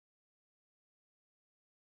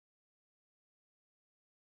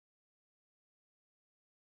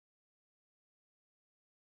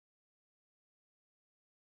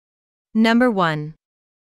Number 1.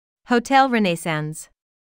 Hotel Renaissance.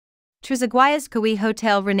 Trzeguias Kawi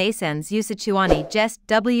Hotel Renaissance Usachuani Jest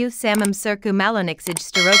W Samam Circu Malonixij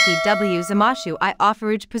Staroki W Zamashu I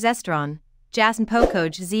Offeruj Prozestron, Jasan Pokoj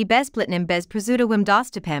Z Bezplitnim Bez Prezudawim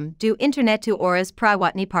Dostupem do Internetu Oras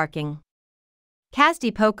Priwatni Parking.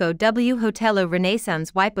 Kazdi Poko W Hotelo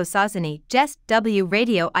Renaissance Wiposazani Jest W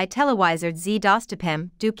Radio I Telewizard Z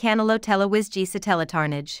Dostupem do Canalo Telewizji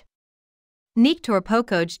Satelitarnij. Niktor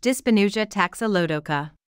Pokoj Dispanuja Taxa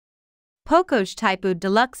Lodoka. Pokoj Typu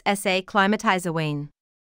Deluxe SA Climatizawane.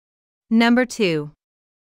 Number 2.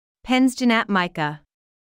 Penzjanat Mika.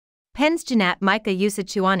 Penzjanat Mika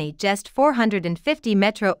Usachuani Jest 450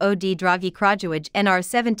 Metro od Dragi Krajuaj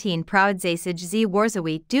NR17 Proadzasij Z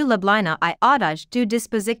Warzawi du Lablina I Odaj du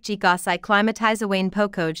Dispozikji Gosai Climatizawane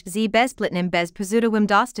Pokoj Z Bezplitnim Bez Prezudawim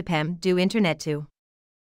Dostupem do Internetu.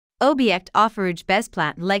 Obiekt Offeruj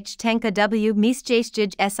Bezplat Lech Tanka W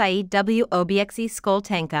Misjastij Sie W Obiexi Skol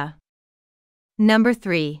Tanka. Number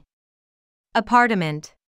 3.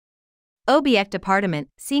 Apartment. Obiekt Apartment,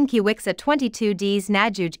 Sinki Wixa 22 Ds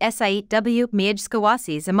Najuj Sie W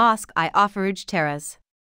Mijskawasi Zamosc I Offeruj Terras.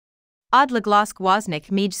 Odlaglosk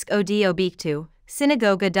Woznik Mijsk Od Obiktu,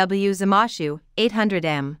 Synagoga W Zamashu, 800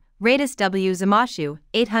 m, Radis W Zamashu,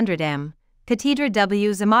 800 m, Katedra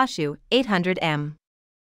W Zamashu, 800 m.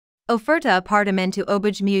 Oferta Apartamentu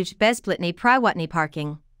Obuj Muj Bezplitni Priwatni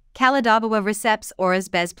Parking, Kaladobawa Receps Oras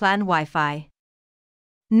Bezplan Wi-Fi.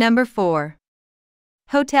 Number 4.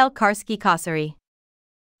 Hotel Karski Kasari.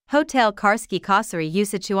 Hotel Karski Kasari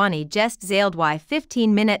Usachuani Jest Zaldwy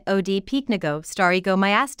 15-minute od Piknago Starigo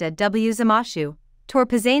Myasta W Zamashu,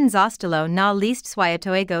 Torpazane Zostalo na list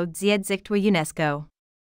Swyatoego Ziedziktwa UNESCO.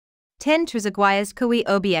 10 Trzeguias Kawi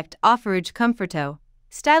Obiekt Offeruj Comforto,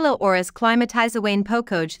 Stylo Oras Climatizawane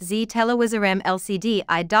Pokoj Z Telewizarem LCD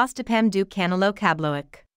I Dostupem do Canalo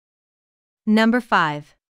Kabloik. Number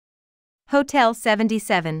 5. Hotel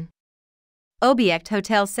 77. Obiekt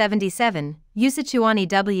Hotel 77, Usachuani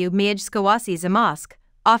W Mijskawasi Zamosc,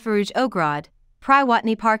 Offeruj Ograd,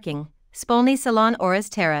 Priwatni Parking, Spolni Salon Oras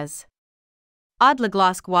Terras.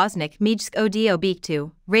 Odlaglosk Woznik Mijsk Od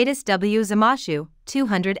Obiktu, Radis W Zamashu,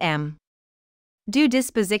 200 m. Du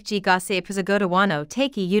Dispozikji Gose Przagodawano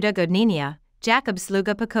Taki Yuda Godninia, Jakob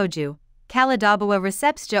Sluga Pakoju, Kaladobawa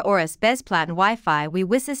Recepsja Oras Bezplatn Wi-Fi We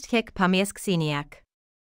Wisist Kik Pamiesk Seniak.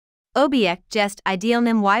 Obiekt Jest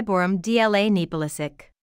Idealnim Wyborum DLA Nipolisik.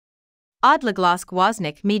 Odlaglosk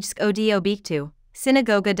Woznik Mijsk Od Obiktu,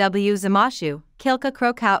 Synagoga W Zamashu, Kilka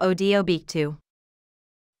Krokau Od Obiktu.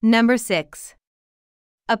 Number 6.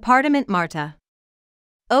 Apartment Marta.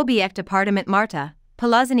 Obiekt Apartment Marta,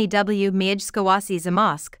 Palazani W Mijskawasi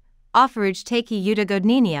Zamosc, Offeruj Taki Yuda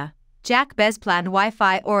Godninia, Jak Bezplan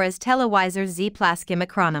Wi-Fi Oras Telewizer Z Plaskim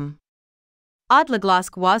Ekranum.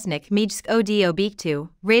 Odlaglosk Woznik Mijsk Od Obiktu,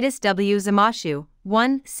 Radis W Zamashu,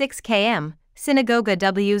 1-6 km, Synagoga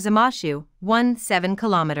W Zamashu, 1-7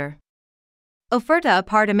 km. Oferta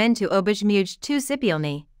Apartamentu Obuj Muj 2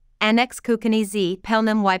 Sipilni, Annex Kukani Z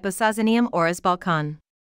Pelnum Wiposazanium Oras Balkan.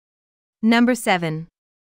 Number 7.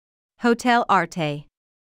 Hotel Arte.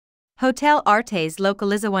 Hotel Artes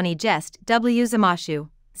Lokalizawani Jest W Zamashu,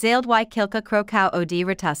 Zaldwy Kilka Krokau Od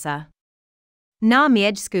Ratasa. Na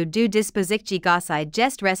Miejsku du Dispozikji Gosai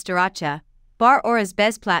Jest Restauracja, Bar Oras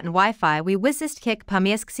Bezplatn Wi-Fi We Wisist Kik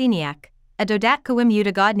Pamiesk Seniak, a Dodatkowim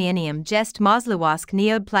Udagodnianium Jest Mozluwask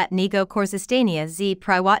Neod Platnigo Korzystania Z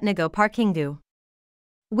Priwatnego Parkingu.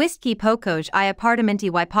 Wistki Pokoj I Apartamenti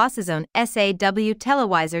Wyposazon SAW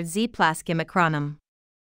Telewizard Z Plaskim Ekranum.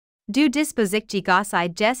 Du Dispozikji Gosai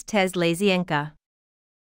Jest Tez Lazienka.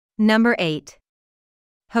 Number 8.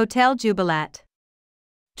 Hotel Jubilat.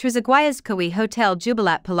 Trzeguias Kawi Hotel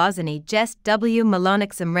Jubilat Palazani Jest W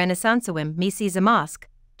Malonixum Renaissancewim Misi Zamosc,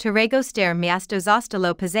 Terego Ster Miasto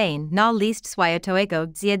Zostalo Pazane na list Swyatoego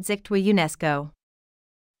Ziedziktwa UNESCO.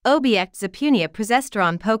 Obiekt Zapunia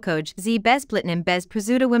Prezestron Pokoj Z Bezplitnim Bez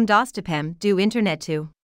Prezudawim Dostupem do Internetu.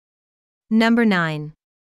 Number 9.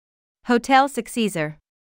 Hotel Successor.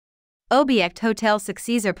 Obiekt Hotel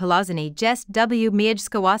Successor Palazani Jest W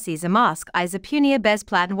Mijskawasi Zamosc I Zapunia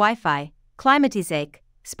Bezplatn Wi-Fi, Klimatizake,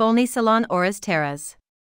 Spolni Salon Oras Terras.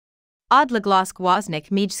 Odlaglosk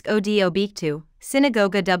Woznik Mijsk Od Obiktu,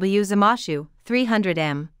 Synagoga W Zamashu, 300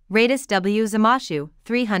 m, Radis W Zamashu,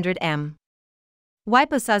 300 m.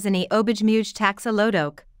 Wyposazani Obuj Muj Taxa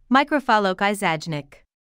Lodok, Mikrofalok I Zajnik.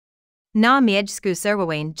 Na Miejsku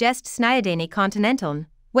Serwawane Jest Snijadani Kontinentaln,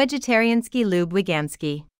 Vegetarianski lub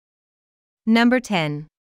Wiganski. Number 10.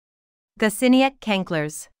 Gosiniak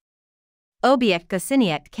Kanklers. Obiekt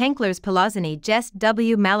Gosiniak Kanklers Palazani Jest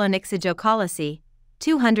W Malonixij Okolasi,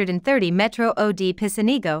 230 Metro od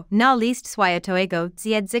Pisanigo na list swajatoego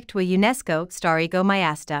zjedzictwa UNESCO starego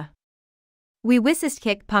miasta. We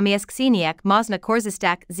wisistkik pamieskiniak można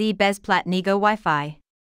korzystać z bezplatnego Wi-Fi.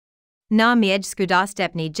 Na miejsku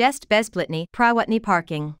dostępny jest bezplatny prywatny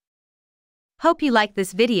parking. Hope you like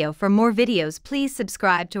this video. For more videos, please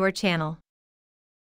subscribe to our channel.